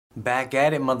Back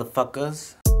at it,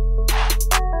 motherfuckers.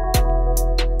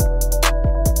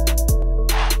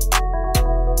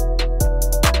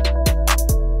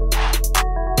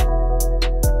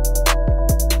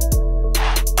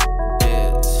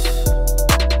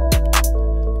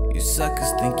 You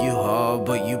suckers think you hard,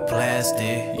 but you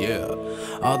plastic, yeah.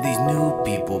 All these new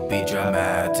people be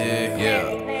dramatic,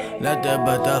 yeah. Nothing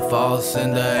but the false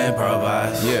and the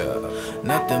improvise, yeah.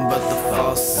 Nothing but the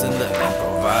false and the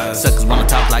improvise. Suckers wanna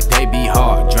talk like they be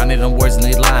hard, drowning them words in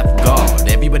they line for God.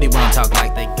 Everybody wanna talk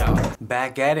like they God.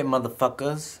 Back at it,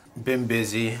 motherfuckers. Been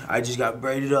busy. I just got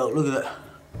braided up. Look at that.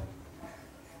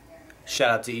 Shout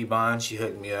out to Ebon. She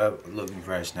hooked me up. Looking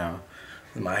fresh now.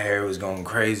 My hair was going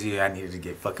crazy. I needed to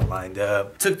get fucking lined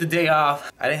up. Took the day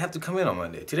off. I didn't have to come in on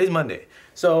Monday. Today's Monday.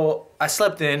 So I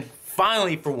slept in,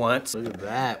 finally for once. Look at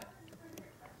that.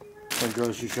 Some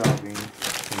grocery shopping.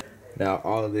 Now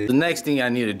all of this. The next thing I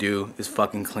need to do is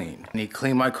fucking clean. I need to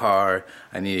clean my car.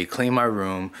 I need to clean my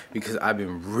room because I've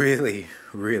been really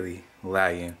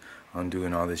lagging on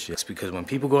doing all this shit. It's because when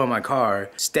people go in my car,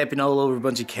 stepping all over a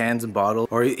bunch of cans and bottles,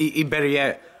 or better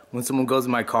yet, when someone goes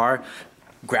in my car,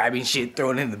 grabbing shit,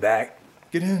 throwing it in the back.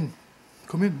 Get in.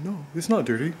 Come in. No, it's not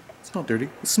dirty. It's not dirty.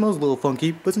 It smells a little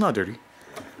funky, but it's not dirty.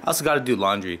 I also gotta do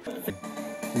laundry.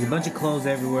 There's a bunch of clothes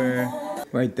everywhere.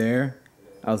 Right there.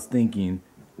 I was thinking,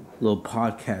 little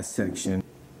podcast section.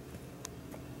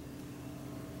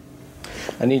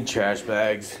 I need trash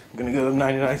bags. I'm gonna go to the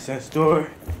 99-cent store.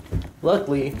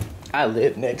 Luckily, I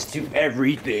live next to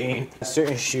everything.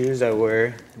 Certain shoes I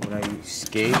wear when I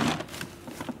skate.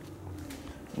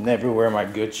 Never wear my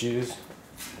good shoes.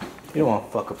 You don't want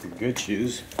to fuck up your good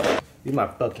shoes. These are my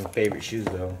fucking favorite shoes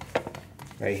though.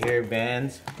 Right here,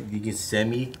 Vans. If you can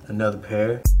send me another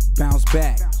pair. Bounce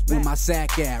back, where my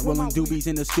sack at? Rolling doobies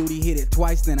in the studio, hit it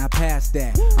twice, then I passed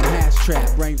that. I'm hash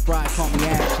trap, brain fried, call me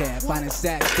ass chat. Finding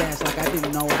sack stash like I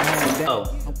didn't know I had that.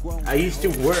 Oh, I used to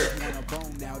work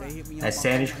at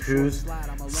Sanders Cruise,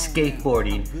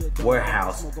 skateboarding,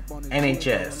 warehouse,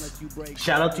 NHS.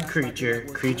 Shout out to Creature.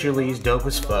 Creature Lee's dope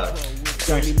as fuck.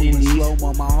 Search Indies.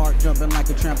 On my heart jumping like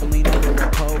a trampoline over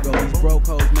a pogo. These broke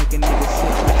hoes making niggas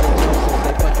sick like a joke.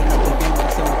 They fucking up the game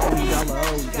like selling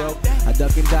 $20 O's, bro. I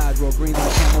duck and dodge, roll green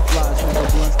like camouflage.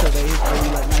 Smoke blunts till they hit me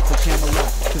like Knights of Camelot.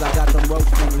 Cause I got them roach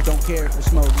fingers, don't care for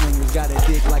smoke ringers. Got a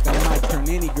dick like I might turn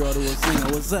any girl to a singer.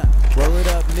 What's up? Roll it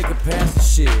up, nigga, pass the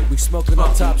shit. We smoking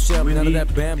on top shelf, none of that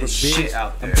Bamba, bitch. Shit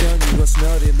out there. I'm telling you, go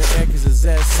smell it in the air, cause it's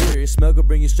that serious. Smell go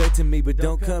bring you straight to me, but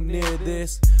don't come near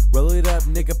this. Roll it up,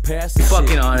 nigga, pass the shit.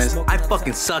 Fucking honest, I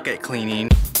fucking suck at cleaning.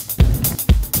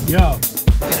 Yo.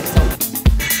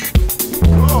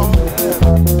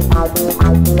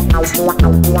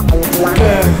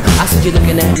 I see you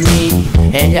looking at me,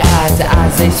 and your eyes, the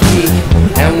eyes they speak.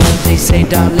 And when they say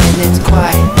darling, it's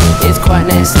quite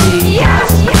nasty.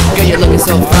 Girl, you're looking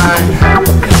so fine,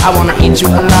 I wanna eat you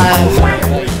alive.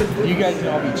 You guys can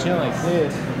all be chilling like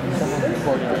this. Someone's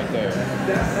recording right there.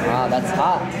 Wow, that's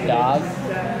hot, dog.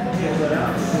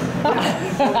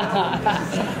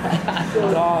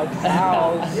 Dog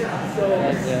house.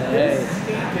 Hey,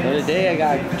 the other day I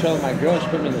got control of my girl. She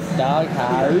put me in the dog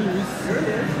house.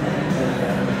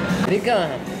 I think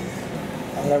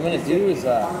what I'm gonna do is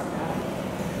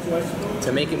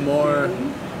to make it more,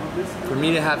 for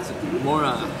me to have more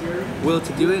will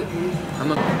to do it.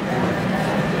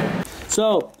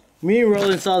 So, me and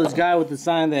Roland saw this guy with the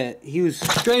sign that he was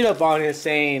straight up on it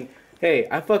saying, hey,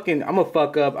 I'm a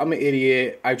fuck up, I'm an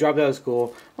idiot, I dropped out of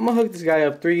school, I'm gonna hook this guy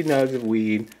up 3 nugs of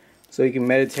weed so he can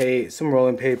meditate, some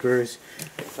rolling papers,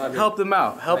 help them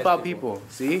out, help out people,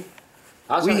 see?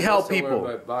 We help people.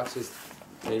 But boxes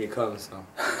maybe come, so.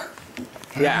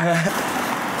 Yeah.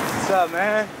 What's up,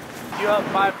 man? You up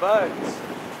 $5.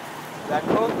 Is that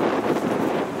cool?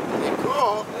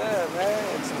 Cool. Yeah,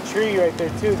 man. It's a tree right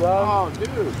there too, dog. Oh,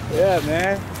 dude. Yeah,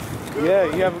 man. Yeah,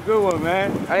 you have a good one,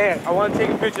 man. Hey, I want to take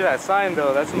a picture of that sign,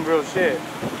 though. That's some real shit.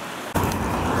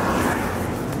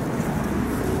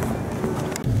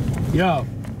 Yo.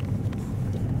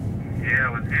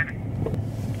 Yeah, what's good?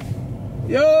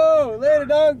 Yo, later,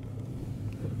 dog.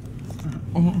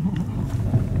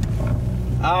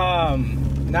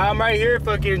 Now I'm right here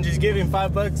fucking just giving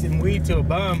 $5 in weed to a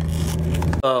bum.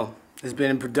 Well, it's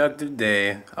been a productive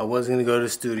day. I was gonna go to the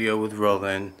studio with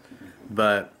Roland,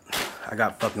 but I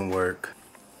got fucking work.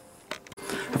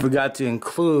 I forgot to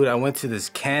include, I went to this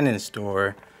Canon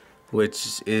store,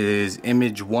 which is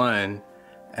Image One,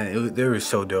 and they were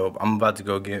so dope. I'm about to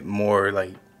go get more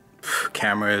like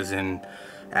cameras and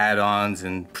add-ons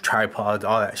and tripods,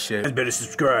 all that shit. You better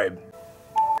subscribe,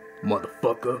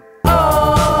 motherfucker.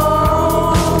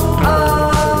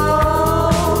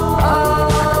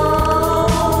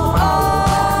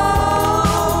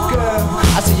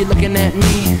 looking at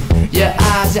me. Your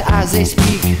eyes, they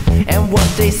speak. And what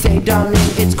they say, darling,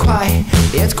 it's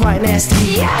quite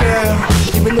nasty.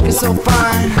 Girl, you be looking so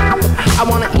fine. I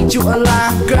wanna eat you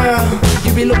alive. Girl,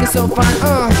 you be looking so fine.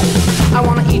 I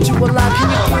wanna eat you alive. Can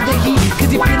you feel the heat?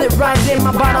 Cause you feel it right in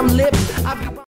my bottom lip.